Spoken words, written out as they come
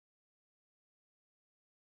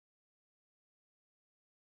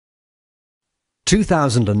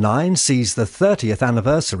2009 sees the 30th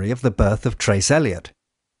anniversary of the birth of Trace Elliot.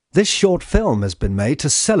 This short film has been made to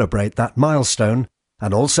celebrate that milestone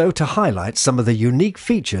and also to highlight some of the unique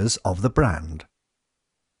features of the brand.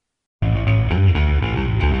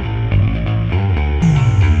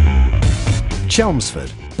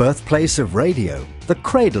 Chelmsford, birthplace of radio, the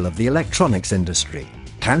cradle of the electronics industry,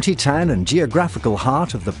 county town and geographical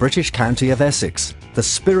heart of the British county of Essex, the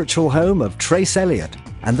spiritual home of Trace Elliot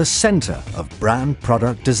and the centre of brand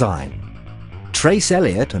product design. Trace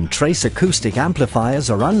Elliot and Trace acoustic amplifiers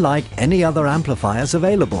are unlike any other amplifiers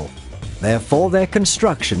available. Therefore, their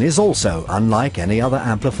construction is also unlike any other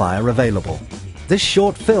amplifier available. This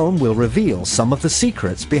short film will reveal some of the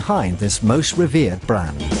secrets behind this most revered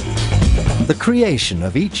brand. The creation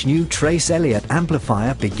of each new Trace Elliot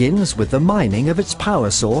amplifier begins with the mining of its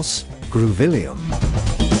power source, groovilium.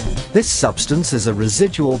 This substance is a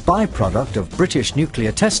residual byproduct of British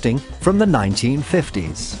nuclear testing from the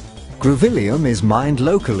 1950s. Groovilium is mined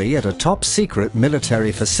locally at a top-secret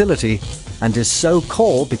military facility and is so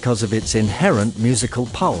called because of its inherent musical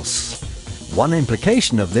pulse. One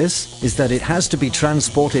implication of this is that it has to be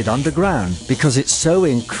transported underground because it's so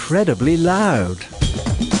incredibly loud.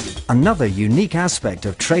 Another unique aspect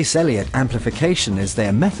of Trace Elliot amplification is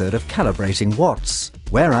their method of calibrating watts.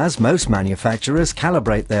 Whereas most manufacturers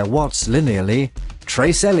calibrate their watts linearly,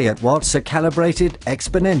 Trace Elliot watts are calibrated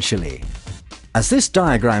exponentially. As this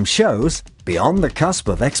diagram shows, beyond the cusp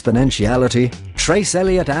of exponentiality, Trace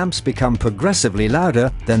Elliot amps become progressively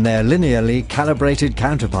louder than their linearly calibrated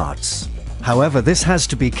counterparts. However, this has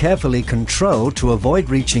to be carefully controlled to avoid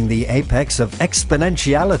reaching the apex of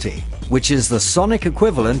exponentiality, which is the sonic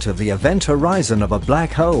equivalent of the event horizon of a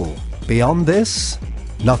black hole. Beyond this,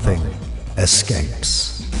 nothing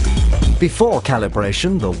escapes. Before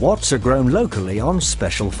calibration, the watts are grown locally on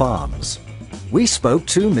special farms. We spoke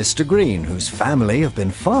to Mr. Green, whose family have been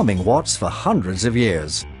farming watts for hundreds of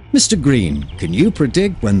years. Mr. Green, can you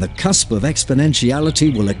predict when the cusp of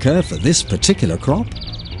exponentiality will occur for this particular crop?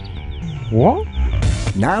 What?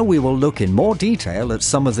 Now we will look in more detail at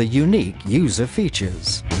some of the unique user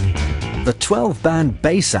features. The 12-band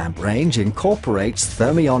bass amp range incorporates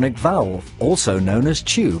thermionic valve, also known as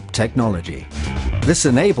tube technology. This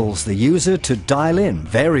enables the user to dial in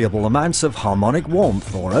variable amounts of harmonic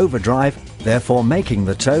warmth or overdrive, therefore making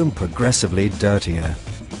the tone progressively dirtier.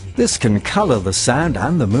 This can color the sound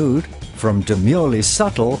and the mood from demurely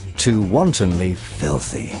subtle to wantonly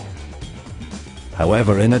filthy.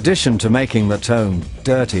 However, in addition to making the tone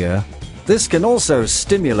dirtier, this can also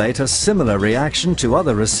stimulate a similar reaction to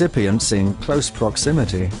other recipients in close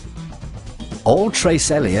proximity. All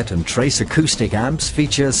Trace Elliot and Trace acoustic amps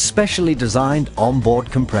feature specially designed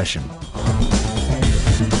onboard compression.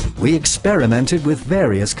 We experimented with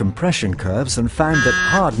various compression curves and found that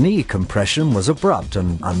hard knee compression was abrupt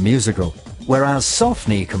and unmusical, whereas soft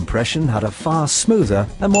knee compression had a far smoother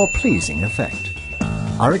and more pleasing effect.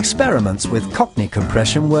 Our experiments with cockney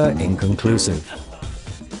compression were inconclusive.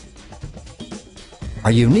 A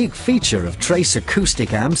unique feature of Trace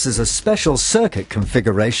acoustic amps is a special circuit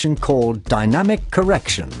configuration called dynamic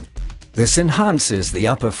correction. This enhances the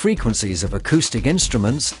upper frequencies of acoustic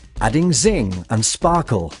instruments, adding zing and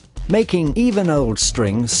sparkle, making even old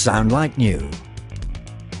strings sound like new.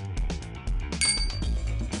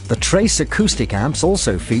 The Trace acoustic amps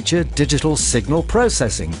also feature digital signal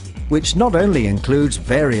processing, which not only includes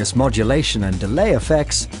various modulation and delay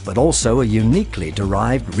effects, but also a uniquely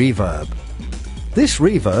derived reverb. This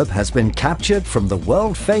reverb has been captured from the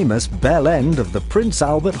world-famous bell end of the Prince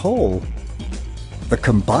Albert Hall. The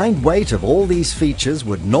combined weight of all these features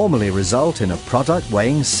would normally result in a product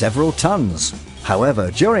weighing several tons.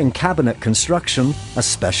 However, during cabinet construction, a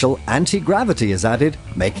special anti-gravity is added,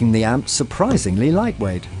 making the amp surprisingly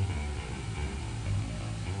lightweight.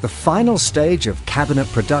 The final stage of cabinet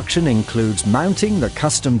production includes mounting the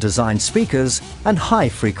custom-designed speakers and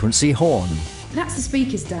high-frequency horn. That's the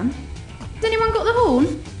speakers done. Has anyone got the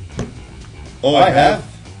horn? I have.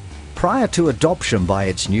 Prior to adoption by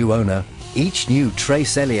its new owner, each new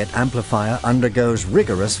Trace Elliot amplifier undergoes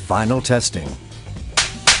rigorous final testing.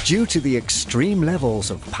 Due to the extreme levels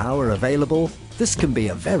of power available, this can be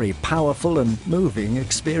a very powerful and moving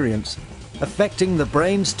experience, affecting the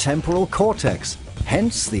brain's temporal cortex,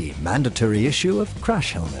 hence the mandatory issue of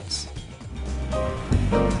crash helmets.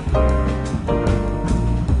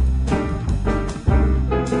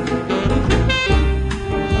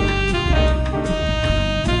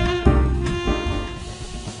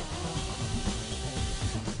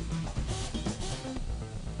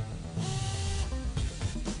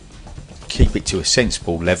 Keep it to a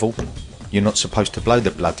sensible level. You're not supposed to blow the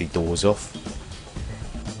bloody doors off.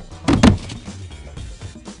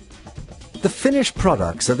 The finished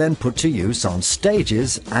products are then put to use on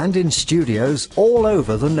stages and in studios all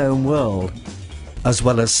over the known world, as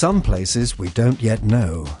well as some places we don't yet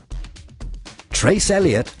know. Trace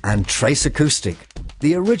Elliot and Trace Acoustic,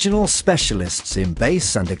 the original specialists in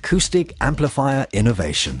bass and acoustic amplifier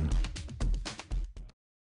innovation.